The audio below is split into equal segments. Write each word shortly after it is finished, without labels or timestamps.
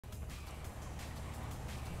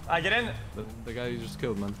Alright, get in. The guy you just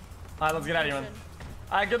killed, man. Alright, let's get out of here, man.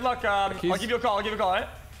 Alright, good luck. I'll give you a call. Alright?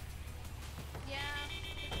 Yeah,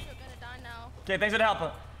 we're gonna die now. Okay, thanks for the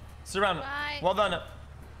help. See you around. Bye. Well done.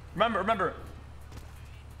 Remember.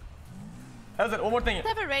 Listen, one more thing.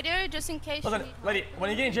 Have a radio just in case. Listen, lady,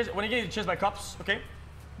 when you get chased by cops, okay?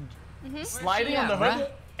 Mm-hmm. Sliding on the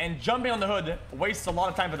hood and jumping on the hood wastes a lot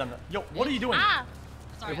of time for them. Yo, what are you doing? Ah!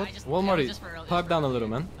 Sorry, Hey, I just... well, Marty, pipe down a little,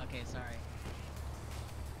 man. Okay, sorry.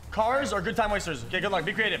 Cars are good time wasters. Okay, good luck.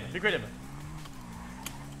 Be creative.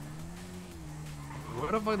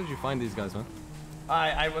 Where the fuck did you find these guys, man?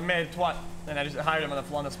 I made a twat, and I just hired him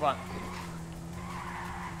on the spot.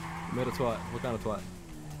 You made a twat. What kind of twat?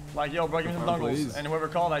 Like, yo, bro, give me some dongles. Please. And whoever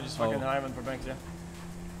called, I just fucking hired him for banks, yeah.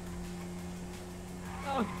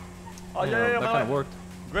 Oh, yeah, that kind of worked.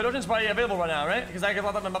 Great Ocean's probably available right now, right? Because I can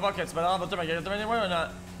load them in my buckets, but I don't have a thermite. Get them anywhere or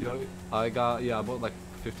not? Yo, I bought like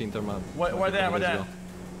 15 thermite. Where they at?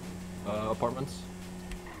 Apartments.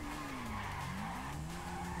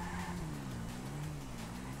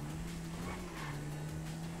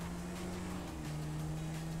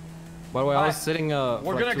 By the way, I was sitting. We're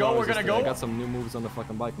gonna go. I got some new moves on the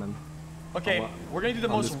fucking bike, man. Okay, we're gonna do the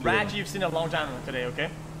most ratchet you've seen in a long time today, okay?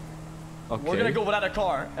 Okay. We're gonna go without a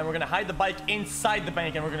car, and we're gonna hide the bike inside the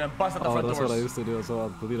bank, and we're gonna bust out the front doors. That's what I used to do. So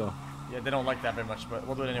Polito. Yeah, they don't like that very much, but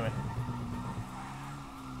we'll do it anyway.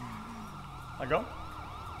 I go.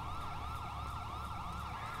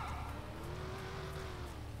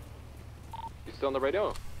 You still on the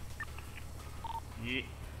radio? Yeah.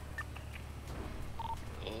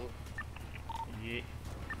 Yeah.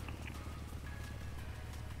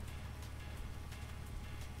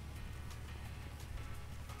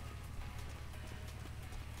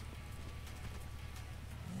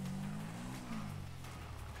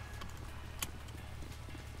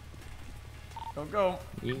 Go.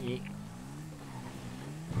 Yeah. We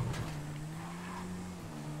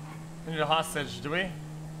need a hostage, do we?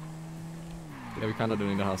 Yeah, we kind of do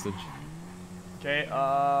need a hostage. Okay,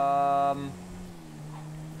 I'll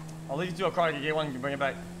leave you to a car. You get one, you can bring it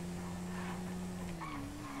back.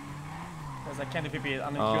 Because I can't do PP.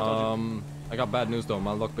 I'm in queue. I got bad news though.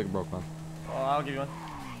 My lockpick broke, man. Oh, I'll give you one.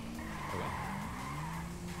 Okay.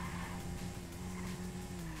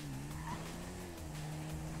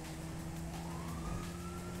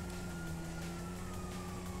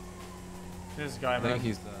 This guy, man. I think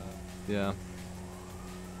he's yeah.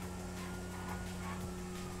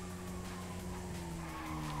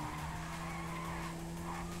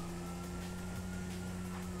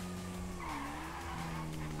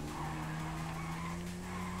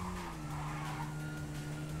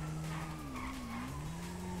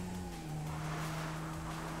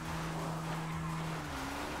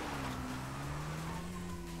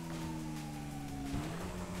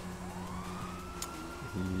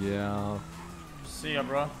 Yeah. See ya,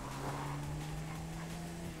 bro.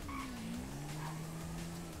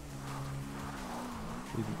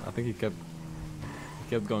 I think he kept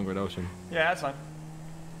going with Ocean. Yeah, that's fine.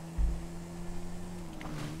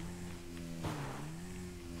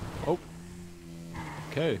 Oh.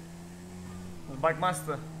 Okay. The bike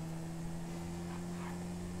master.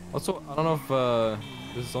 Also, I don't know if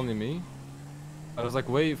this is only me. But it's like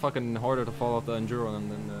way fucking harder to fall off the Enduro than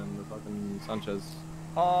the fucking Sanchez.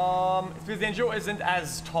 Because the Enduro isn't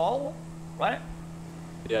as tall, right?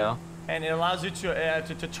 Yeah. And it allows you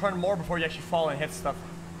to turn more before you actually fall and hit stuff.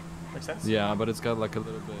 Makes sense? Yeah, but it's got like a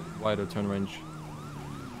little bit wider turn range.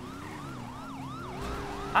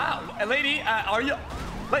 Ah, lady, are you?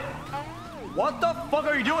 Wait, what the fuck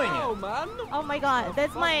are you doing? Oh man! Oh my god,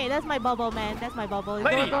 that's my bubble, man. That's my bubble.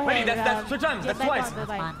 Lady, go lady, ahead, that's 2 times. That's twice.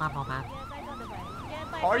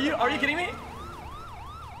 Are you kidding me?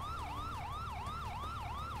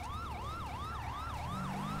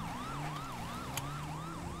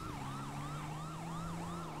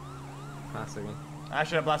 Classic, man. I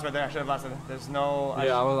should have blasted right there. I should have blasted. There's no.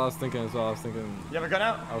 Yeah, I was thinking as well. I was thinking. You have a gun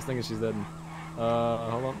out? I was thinking she's dead.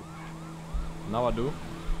 Hold on. Now I do.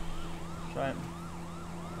 Try it.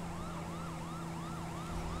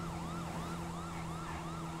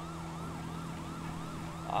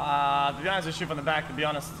 To be honest, just shoot from the back. To be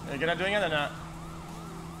honest, are you good at doing it or not?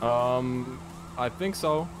 I think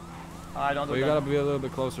so. I don't. So you gotta be a little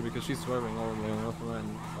bit closer because she's swerving all the way up and right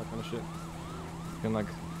and that kind of shit. You can like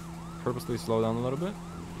purposely slow down a little bit.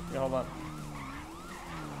 Yeah, hold on.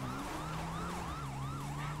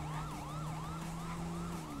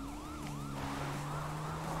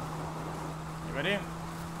 You ready?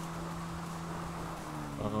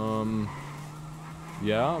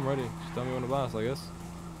 Yeah, I'm ready. Just tell me when to blast, I guess.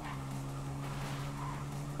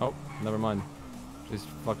 Oh, never mind. She's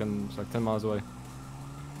fucking, she's like 10 miles away.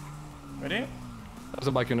 Ready? There's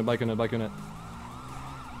a bike unit, bike unit, bike unit.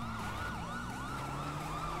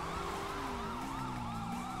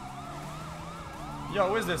 Yo,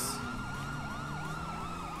 who is this?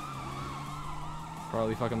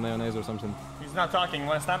 Probably fucking mayonnaise or something. He's not talking.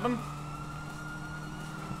 Wanna stab him?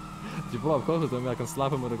 If you pull up closer to him, I can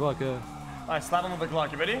slap him with a Glock, yeah. Alright, slap him with a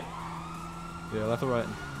Glock. You ready? Yeah, left or right?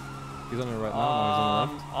 He's on the right now.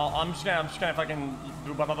 No, he's on the left. I'm just gonna fucking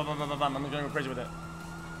do blah, blah, blah, blah, blah, blah. I'm gonna go crazy with it.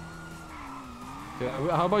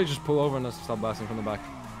 Yeah, how about you just pull over and let's stop blasting from the back?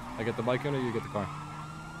 I get the bike unit, you get the car.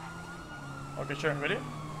 Okay, sure. Ready?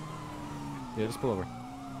 Yeah, just pull over.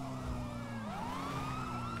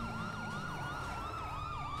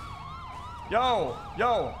 Yo,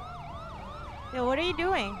 yo. Yo, what are you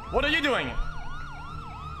doing? What are you doing?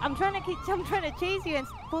 I'm trying to chase you and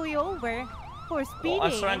pull you over for speeding.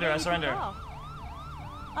 I surrender, and I then you surrender. took off.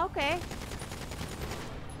 Okay.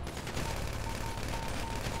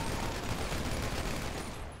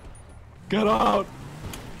 Get out!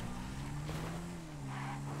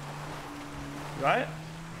 You right?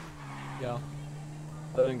 Yeah.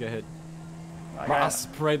 I didn't get hit. I I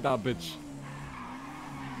sprayed that bitch.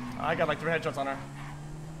 got like 3 headshots on her.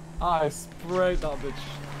 I sprayed that bitch.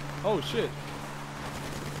 Oh shit.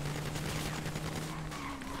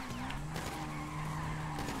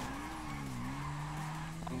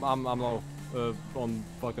 I'm low. On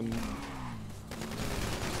fucking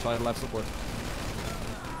side left support.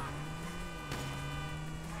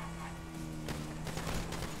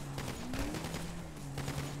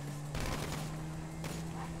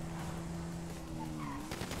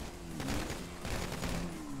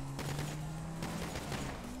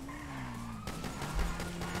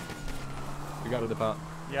 You gotta dip out.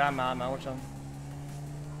 Yeah, man, which one?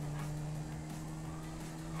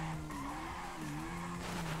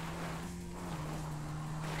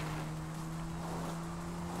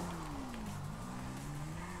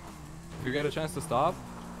 If you get a chance to stop,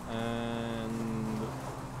 and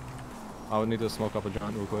I would need to smoke up a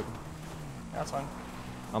joint real quick. That's fine.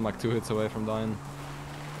 I'm like 2 hits away from dying.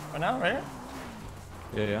 Right now, right here?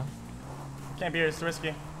 Yeah, yeah. Can't be here, it's too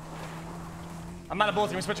risky. I'm out of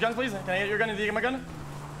bullets. Can we switch guns, please? Can I get your gun? Do you get my gun?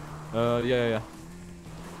 Yeah.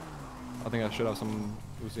 I think I should have some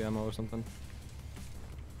Uzi ammo or something.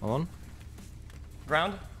 Hold on.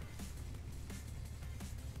 Ground?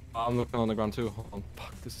 I'm looking on the ground too. Hold on.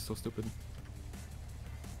 Fuck, this is so stupid.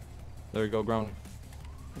 There you go, ground.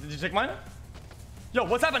 Did you take mine? Yo,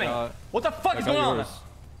 what's happening? What the fuck is going on?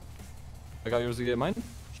 I got yours to get mine?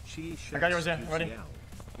 I got yours, yeah. Ready?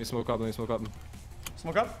 Let me smoke up, let me smoke up.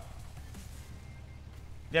 Smoke up?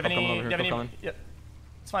 Do you have any? Do you have any? Yeah.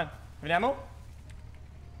 It's fine. Have any ammo?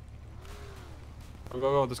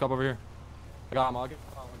 Go, this cop over here. I got ammo, I got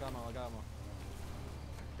ammo.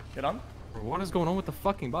 Get on. Bro, what is going on with the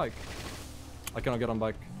fucking bike? I cannot get on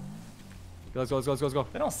bike. Let's go.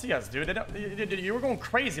 They don't see us, dude. They don't. You were going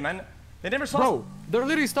crazy, man. They never saw us. Bro, they're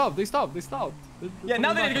literally stopped. They stopped. Yeah,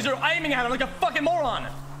 now they did because you're aiming at them like a fucking moron.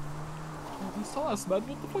 They saw us, man.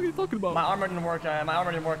 What the fuck are you talking about? My armor didn't work. Do you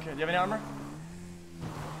have any armor?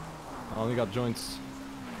 I only got joints.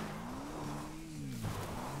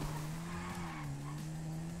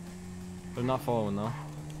 They're not following now.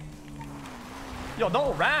 Yo,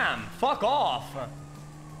 don't ram. Fuck off.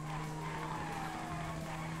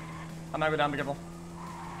 I'm gonna go down. Be careful.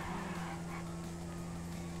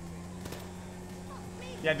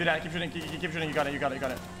 Yeah, do that. Keep shooting. Keep shooting. You got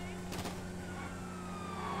it.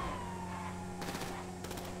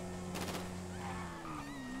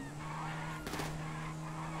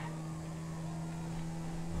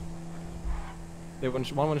 They one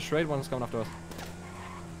went straight, one's coming after us.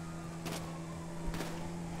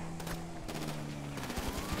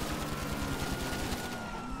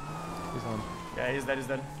 He's on. Yeah, he's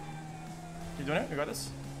dead. Keep doing it. You got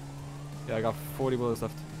this. Yeah, I got 40 bullets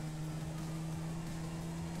left.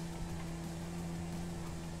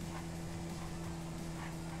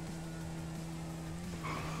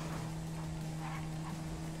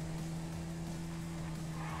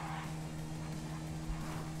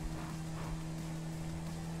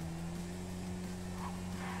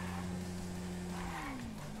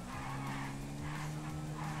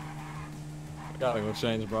 Gotta go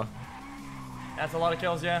change, bro. That's a lot of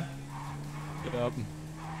kills, yeah. Yep.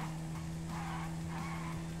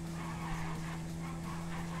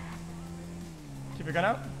 Keep your gun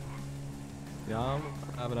out. Yeah, I'm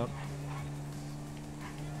having up.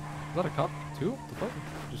 Is that a cop too? What the fuck?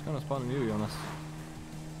 Just kind of spawning you, Jonas.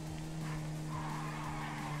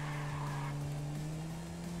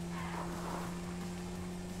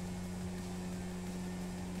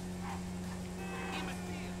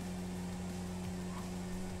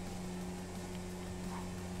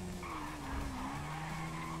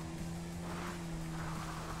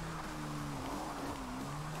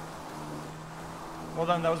 Well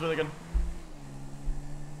done, that was really good.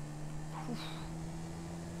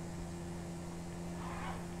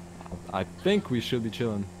 I think we should be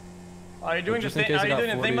chilling. Are you doing the just in thing? case Are I you got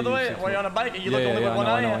doing the thing, by the 40, way? 60. While you're on a bike and you Yeah, look yeah, only yeah, with one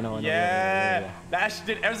I eye? know, Yeah. That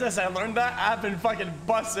shit, ever since I learned that, I've been fucking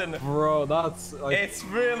busting. Bro, that's like, It's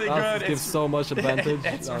really that good. gives so much advantage.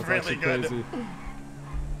 It's That's really actually good. crazy.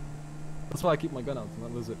 That's why I keep my gun out to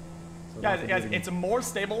not lose it. So Guys, that's guys, amazing. it's more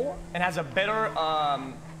stable and has a better,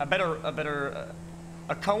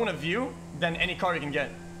 a cone of view than any car you can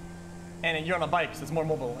get. And you're on a bike, so it's more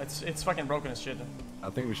mobile. It's fucking broken as shit. I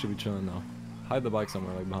think we should be chilling now. Hide the bike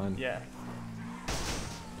somewhere, like behind. Yeah.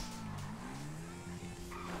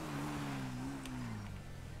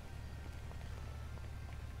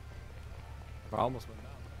 I almost went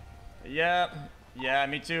down. Yeah,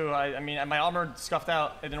 me too. I mean, my armor scuffed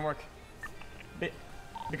out. It didn't work.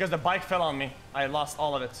 Because the bike fell on me. I lost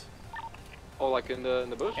all of it. Oh, like in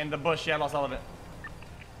the bush? In the bush, yeah, I lost all of it.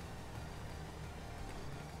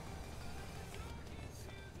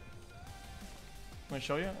 Want me to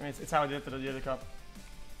show you? I mean, it's how I did it to the other cop.